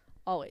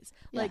 Always.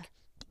 Yeah. Like,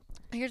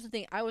 here's the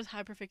thing. I was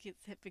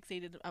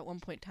hyper-fixated at one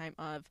point in time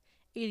of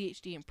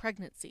ADHD and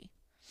pregnancy.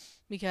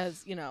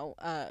 Because,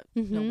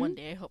 one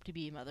day I hope to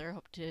be a mother,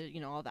 hope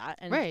to, all that.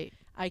 And Right.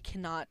 I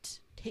cannot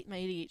take my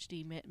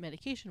ADHD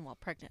medication while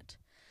pregnant.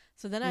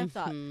 So then I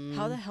thought,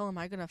 how the Mhm. hell am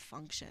I going to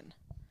function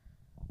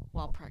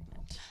while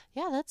pregnant?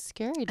 Yeah, that's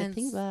scary to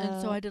think about.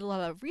 And so I did a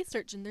lot of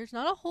research, and there's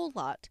not a whole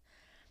lot.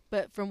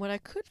 But from what I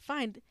could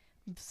find,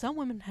 some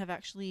women have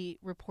actually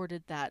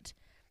reported that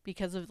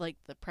because of like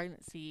the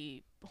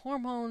pregnancy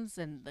hormones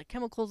and the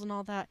chemicals and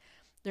all that,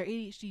 their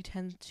ADHD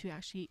tends to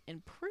actually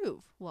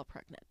improve while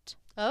pregnant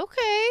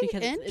Okay,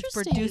 because it's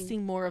interesting.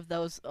 producing more of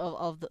those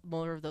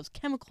more of those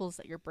chemicals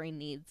that your brain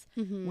needs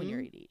when you're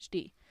Mhm.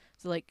 ADHD.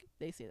 So like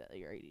they say that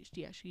your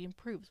ADHD actually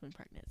improves when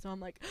pregnant. So I'm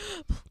like,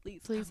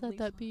 Please let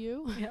that be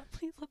you. yeah,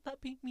 please let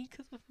that be me,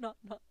 because if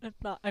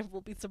not, I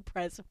will be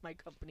surprised if my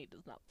company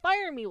does not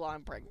fire me while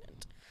I'm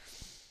pregnant.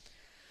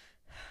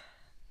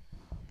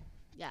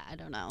 Yeah, I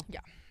don't know.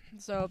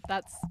 So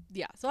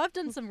so I've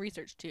done some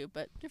research too,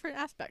 but different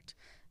aspect.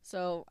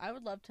 So I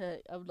would love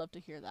to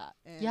hear that.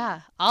 And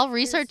Yeah, I'll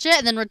research it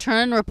and then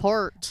return and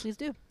report. please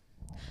do.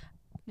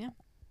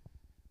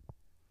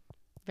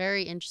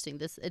 Very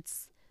interesting.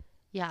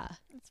 Yeah.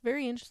 It's a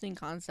very interesting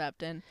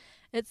concept, and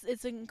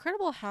it's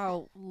incredible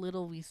how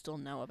little we still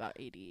know about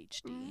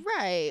ADHD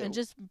Right. and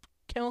just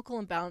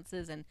chemical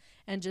imbalances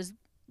and just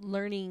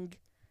learning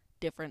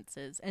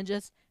differences and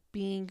just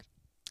being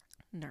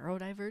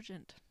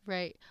neurodivergent.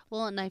 Right.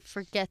 Well, and I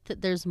forget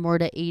that there's more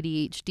to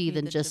ADHD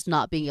than just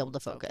not being able to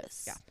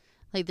focus. Yeah.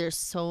 Like there's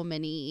so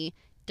many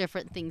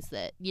different things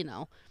that,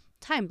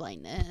 time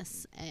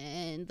blindness,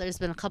 and there's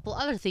been a couple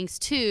other things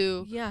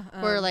too Yeah.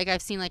 where like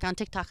I've seen like on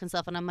TikTok and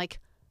stuff, and I'm like,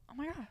 oh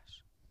my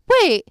gosh.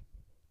 wait,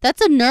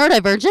 that's a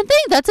neurodivergent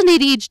thing? That's an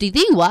ADHD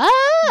thing? What?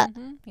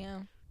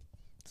 Yeah.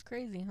 It's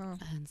crazy, huh?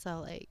 And so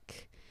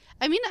like,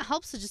 I mean, it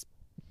helps to just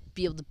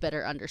be able to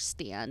better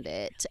understand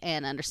it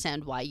and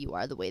understand why you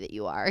are the way that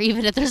you are,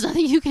 even if there's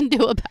nothing you can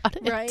do about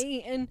it.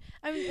 Right. And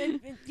I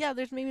mean, and yeah,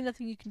 there's maybe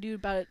nothing you can do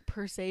about it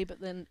per se,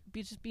 but then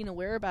just being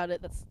aware about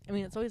it.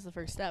 It's always the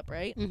first step,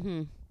 right?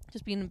 Mm-hmm.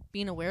 Just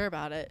being aware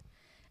about it,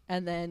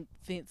 and then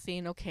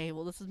saying, okay,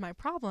 well, this is my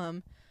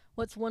problem.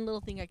 What's one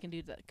little thing I can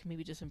do that can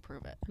maybe just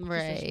improve it?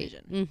 Right. Just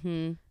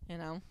vision,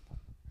 Mm-hmm.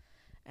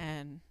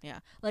 And yeah,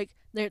 like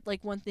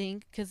one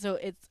thing, because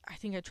I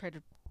think I tried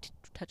to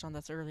touch on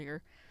this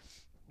earlier.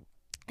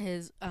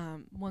 Is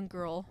one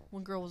girl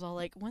was all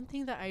like, one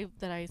thing that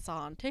I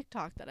saw on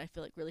TikTok that I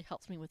feel like really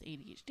helps me with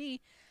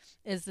ADHD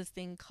is this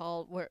thing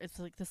called, where it's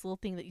like this little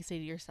thing that you say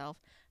to yourself,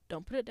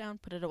 don't put it down,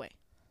 put it away.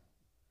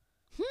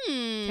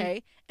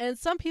 Okay. And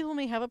some people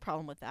may have a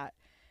problem with that,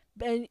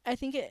 and I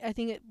think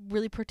it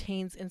really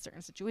pertains in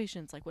certain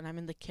situations, like when I'm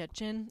in the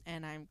kitchen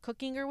and I'm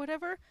cooking or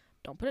whatever.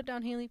 Don't put it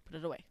down, Haley, put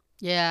it away.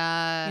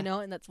 Yeah.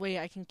 And that's the way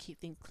I can keep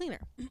things cleaner.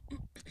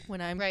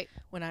 when I'm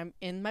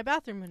in my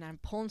bathroom and I'm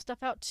pulling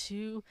stuff out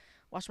to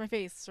wash my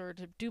face or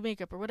to do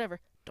makeup or whatever,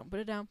 don't put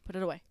it down, put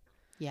it away.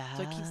 Yeah.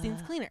 So it keeps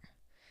things cleaner.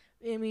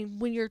 I mean,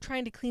 when you're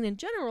trying to clean in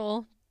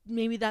general,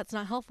 maybe that's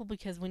not helpful,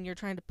 because when you're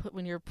trying to put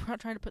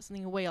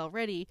something away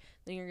already,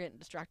 then you're getting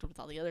distracted with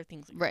all the other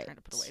things that you're trying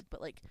to put away.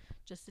 But like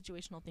just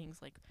situational things,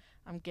 like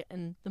I'm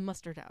getting the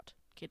mustard out.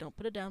 Okay, don't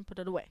put it down, put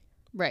it away.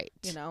 Right.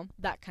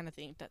 That kind of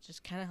thing. That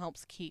just kind of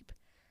helps keep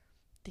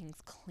things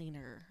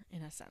cleaner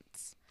in a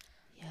sense.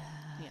 Yeah.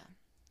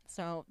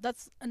 So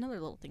that's another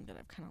little thing that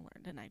I've kind of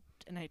learned,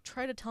 and I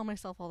try to tell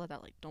myself all of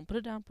that, like, don't put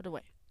it down, put it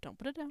away. Don't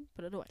put it down,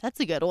 put it away. That's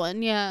a good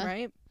one. Yeah.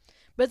 Right?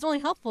 But it's only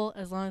helpful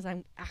as long as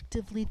I'm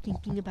actively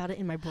thinking about it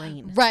in my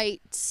brain.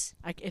 Right.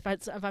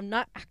 If I'm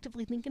not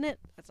actively thinking it,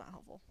 that's not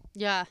helpful.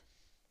 Yeah.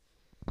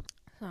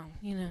 So,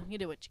 you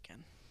do what you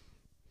can.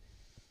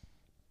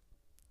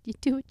 You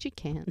do what you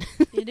can.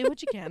 You do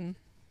what you can,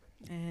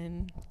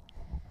 and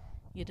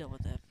you deal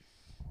with it.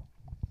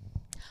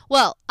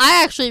 Well,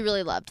 I actually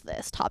really loved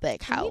this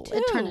topic. How Me too.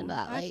 it turned into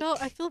that.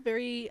 I feel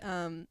very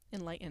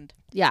enlightened.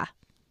 Yeah.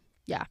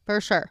 Yeah, for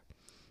sure.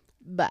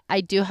 But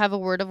I do have a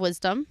word of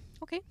wisdom.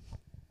 Okay.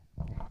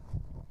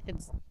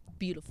 It's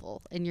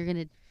beautiful, and you're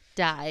gonna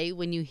die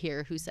when you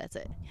hear who says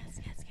it. Yes.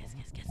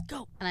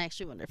 Go. And I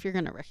actually wonder if you're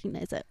gonna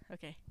recognize it.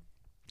 Okay.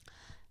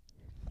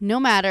 No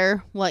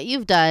matter what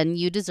you've done,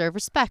 you deserve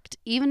respect.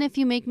 Even if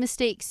you make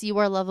mistakes, you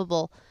are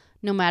lovable.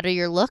 No matter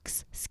your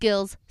looks,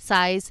 skills,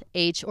 size,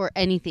 age, or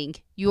anything,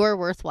 you are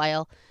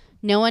worthwhile.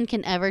 No one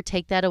can ever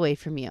take that away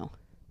from you.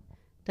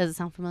 Does it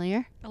sound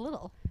familiar? A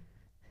little.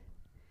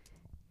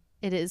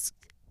 It is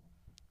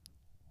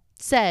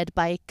said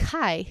by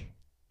Kai,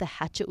 the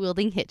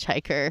hatchet-wielding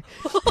hitchhiker.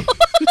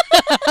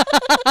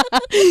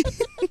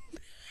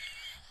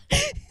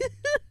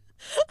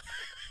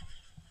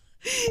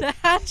 The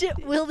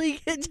hatchet-wielding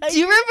hitchhiker. Do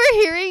you remember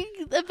hearing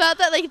about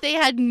that? Like, they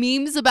had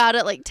memes about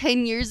it like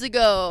 10 years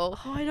ago.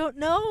 Oh, I don't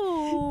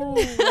know.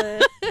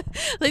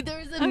 Like, there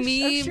was a I'm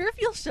meme. sure if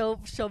you'll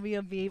show me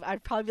a meme,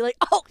 I'd probably be like,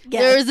 oh, yes.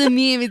 There was a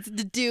meme. It's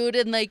the dude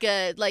in like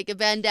a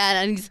bandana,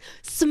 and he's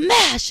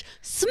smash,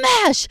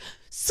 smash,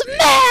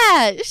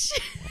 smash.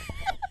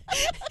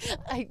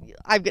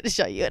 I'm gonna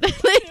show you it.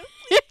 But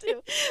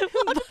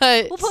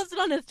We'll post it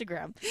on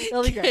Instagram.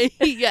 That'll be great.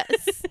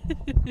 Yes.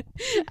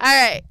 All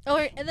right. Oh,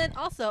 and then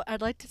also,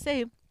 I'd like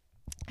to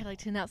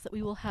announce that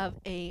we will have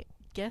a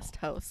guest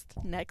host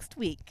next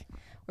week.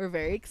 We're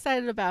very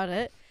excited about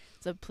it.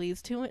 So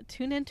please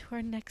tune in to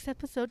our next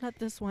episode, not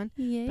this one,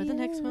 Yeah. but the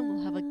next one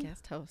we'll have a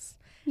guest host.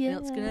 Yeah. And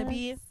it's going to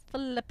be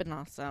flippin'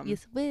 awesome.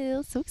 Yes, it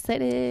will. So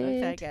excited. So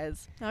excited,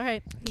 guys. All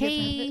right.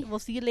 Okay. We'll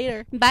see you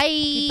later. Bye.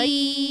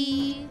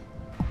 Okay, bye.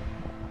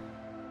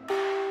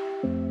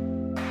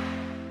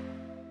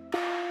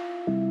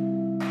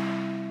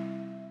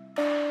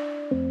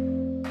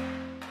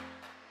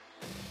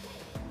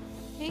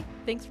 Hey,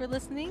 thanks for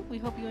listening. We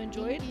hope you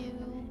enjoyed. Thank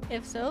you.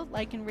 If so,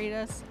 like and rate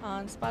us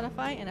on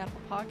Spotify and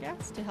Apple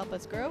Podcasts to help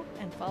us grow,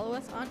 and follow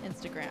us on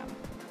Instagram.